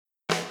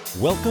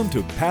Welcome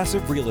to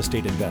Passive Real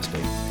Estate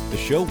Investing, the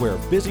show where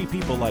busy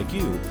people like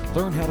you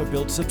learn how to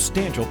build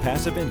substantial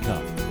passive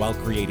income while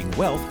creating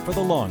wealth for the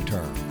long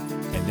term.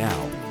 And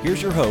now,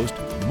 here's your host,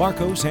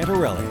 Marco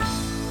Santarelli.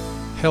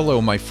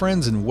 Hello, my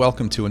friends, and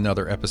welcome to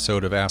another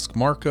episode of Ask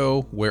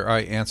Marco, where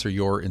I answer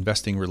your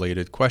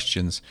investing-related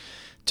questions.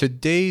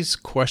 Today's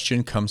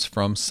question comes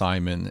from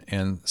Simon,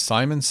 and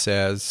Simon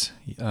says,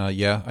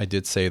 I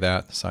did say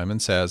that.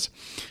 Simon says,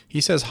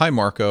 "Hi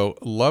Marco,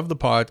 love the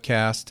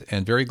podcast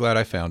and very glad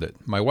I found it.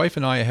 My wife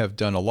and I have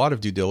done a lot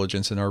of due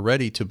diligence and are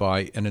ready to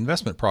buy an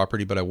investment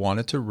property, but I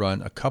wanted to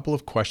run a couple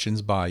of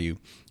questions by you.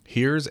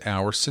 Here's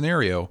our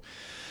scenario."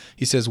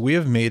 He says, "We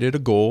have made it a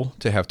goal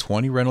to have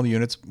 20 rental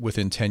units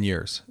within 10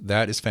 years.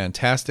 That is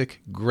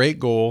fantastic, great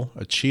goal,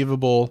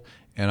 achievable,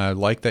 and I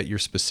like that you're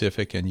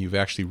specific and you've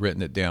actually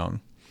written it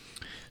down.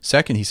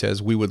 Second," he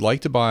says, "we would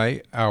like to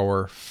buy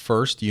our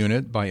first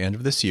unit by end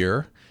of this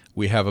year.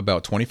 We have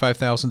about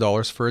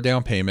 $25,000 for a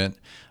down payment.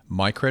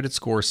 My credit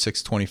score is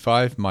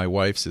 625. My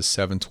wife's is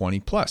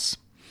 720 plus.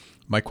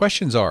 My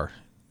questions are,"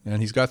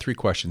 and he's got 3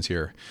 questions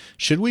here.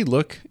 "Should we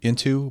look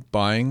into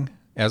buying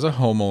as a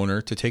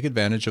homeowner to take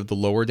advantage of the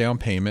lower down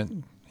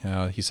payment,"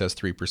 he says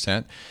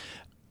 3%,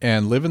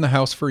 "and live in the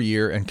house for a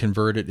year and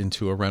convert it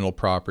into a rental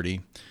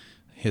property?"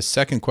 His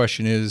second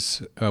question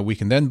is, we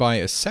can then buy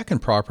a second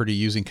property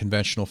using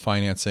conventional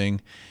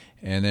financing.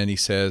 And then he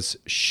says,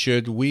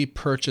 "Should we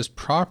purchase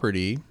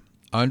property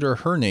under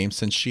her name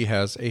since she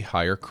has a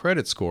higher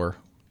credit score?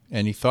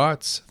 Any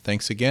thoughts?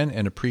 Thanks again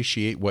and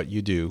appreciate what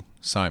you do,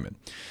 Simon."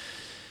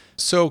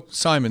 So,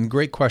 Simon,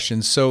 great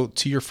question. So,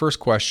 to your first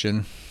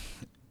question,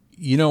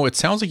 it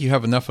sounds like you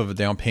have enough of a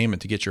down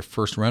payment to get your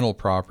first rental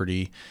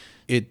property.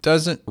 It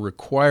doesn't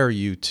require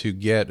you to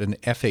get an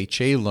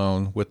FHA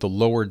loan with the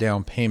lower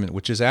down payment,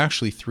 which is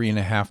actually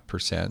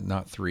 3.5%,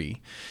 not 3.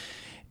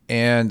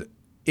 And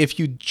if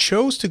you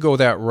chose to go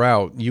that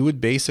route, you would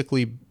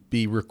basically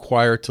be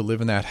required to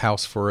live in that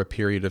house for a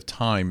period of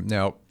time.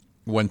 Now,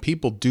 when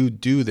people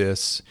do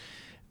this,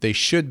 they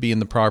should be in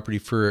the property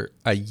for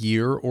a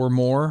year or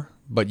more,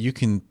 but you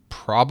can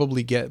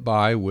probably get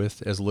by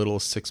with as little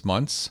as 6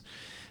 months.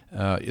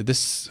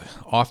 This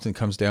often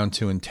comes down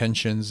to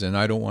intentions, and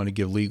I don't want to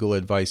give legal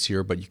advice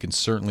here, but you can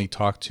certainly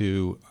talk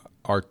to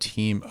our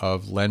team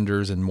of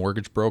lenders and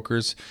mortgage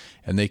brokers,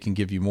 and they can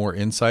give you more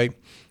insight.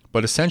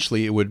 But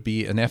essentially, it would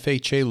be an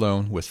FHA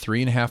loan with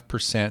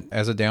 3.5%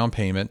 as a down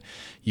payment.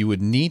 You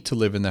would need to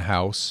live in the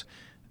house.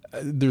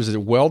 There's a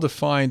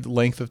well-defined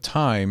length of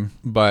time,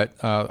 but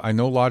I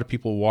know a lot of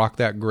people walk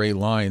that gray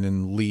line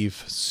and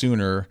leave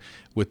sooner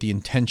with the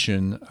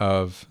intention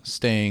of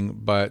staying,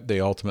 but they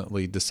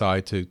ultimately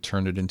decide to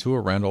turn it into a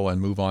rental and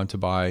move on to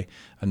buy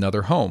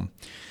another home.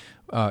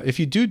 If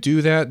you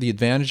do that, the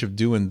advantage of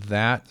doing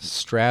that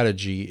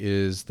strategy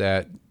is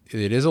that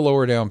it is a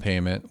lower down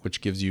payment,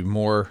 which gives you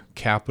more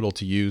capital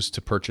to use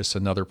to purchase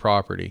another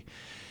property.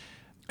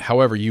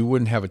 However, you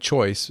wouldn't have a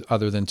choice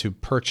other than to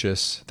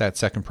purchase that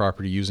second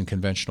property using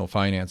conventional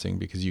financing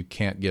because you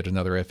can't get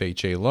another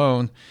FHA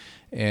loan.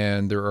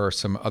 And there are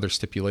some other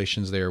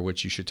stipulations there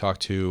which you should talk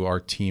to our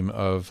team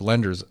of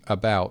lenders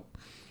about.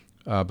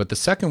 But the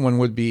second one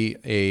would be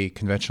a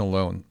conventional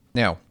loan.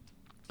 Now,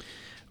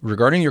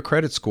 regarding your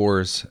credit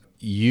scores,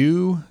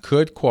 you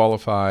could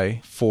qualify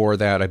for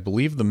that. I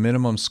believe the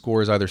minimum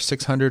score is either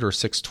 600 or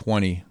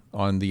 620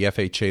 on the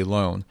FHA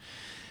loan.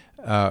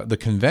 The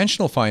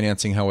conventional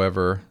financing,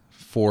 however,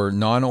 for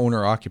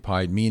non-owner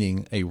occupied,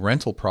 meaning a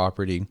rental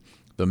property,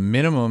 the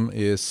minimum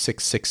is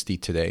 660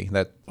 today.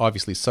 That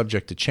obviously is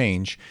subject to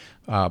change,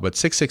 but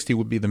 660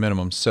 would be the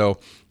minimum. So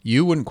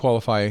you wouldn't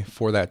qualify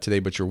for that today,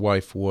 but your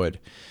wife would.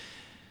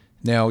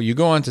 Now, you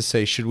go on to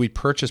say, should we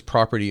purchase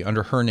property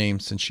under her name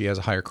since she has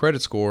a higher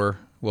credit score?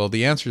 Well,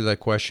 the answer to that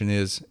question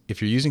is,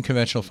 if you're using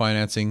conventional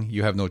financing,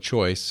 you have no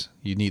choice.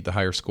 You need the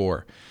higher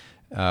score.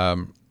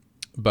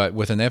 But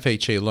with an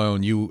FHA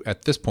loan,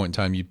 at this point in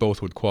time, you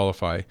both would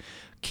qualify.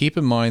 Keep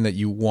in mind that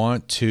you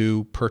want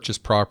to purchase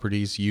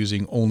properties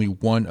using only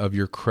one of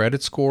your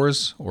credit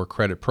scores or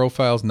credit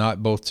profiles,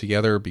 not both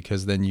together,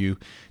 because then you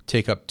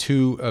take up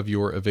 2 of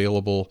your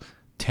available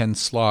 10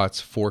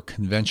 slots for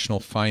conventional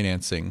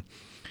financing.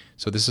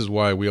 So this is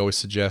why we always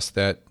suggest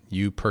that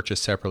you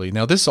purchase separately.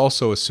 Now, this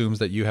also assumes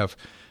that you have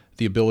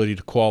the ability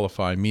to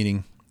qualify,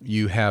 meaning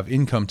you have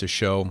income to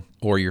show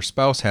or your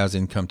spouse has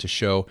income to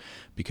show,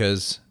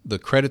 because the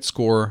credit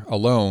score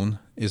alone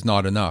is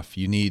not enough.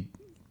 You need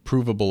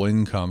provable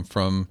income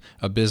from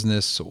a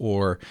business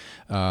or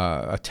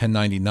a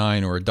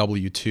 1099 or a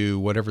W-2,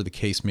 whatever the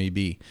case may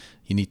be.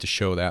 You need to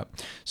show that.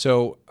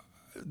 So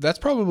that's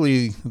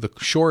probably the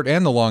short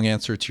and the long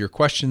answer to your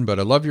question, but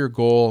I love your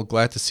goal.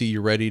 Glad to see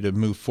you're ready to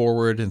move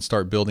forward and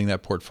start building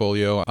that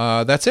portfolio.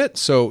 That's it.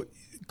 So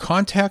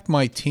contact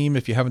my team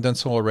if you haven't done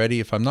so already.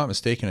 If I'm not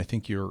mistaken, I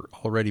think you're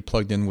already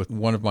plugged in with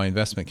one of my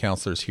investment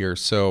counselors here.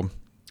 So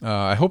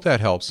I hope that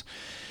helps.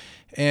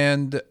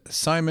 And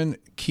Simon,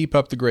 keep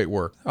up the great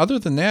work. Other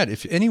than that,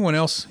 if anyone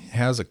else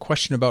has a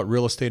question about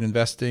real estate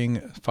investing,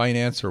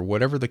 finance, or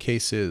whatever the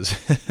case is,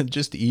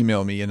 just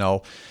email me and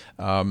I'll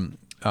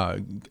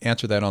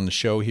answer that on the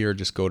show here,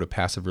 just go to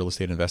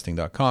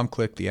passiverealestateinvesting.com,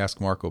 click the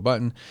Ask Marco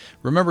button.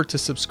 Remember to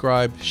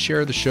subscribe,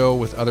 share the show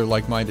with other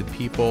like-minded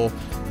people,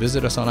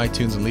 visit us on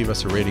iTunes and leave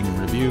us a rating and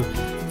review.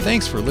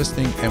 Thanks for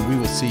listening, and we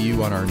will see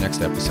you on our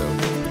next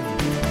episode.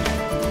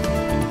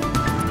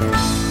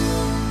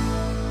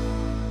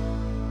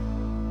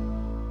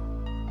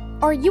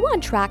 Are you on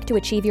track to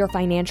achieve your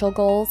financial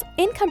goals?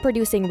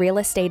 Income-producing real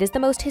estate is the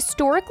most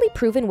historically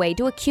proven way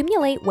to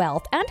accumulate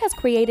wealth and has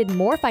created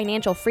more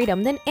financial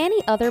freedom than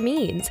any other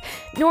means.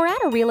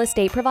 Norada Real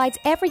Estate provides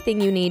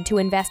everything you need to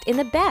invest in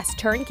the best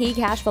turnkey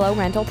cash flow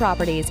rental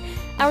properties.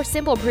 Our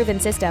simple, proven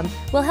system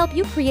will help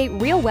you create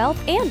real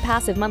wealth and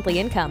passive monthly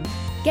income.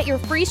 Get your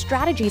free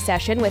strategy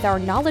session with our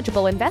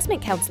knowledgeable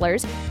investment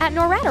counselors at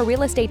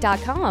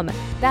noradarealestate.com.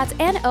 That's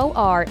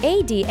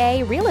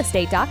NORADA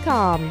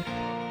realestate.com.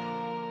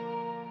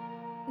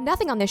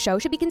 Nothing on this show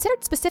should be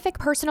considered specific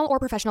personal or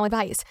professional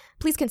advice.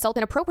 Please consult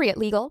an appropriate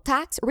legal,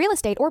 tax, real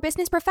estate, or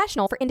business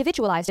professional for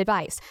individualized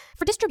advice.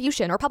 For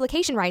distribution or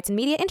publication rights and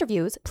media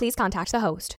interviews, please contact the host.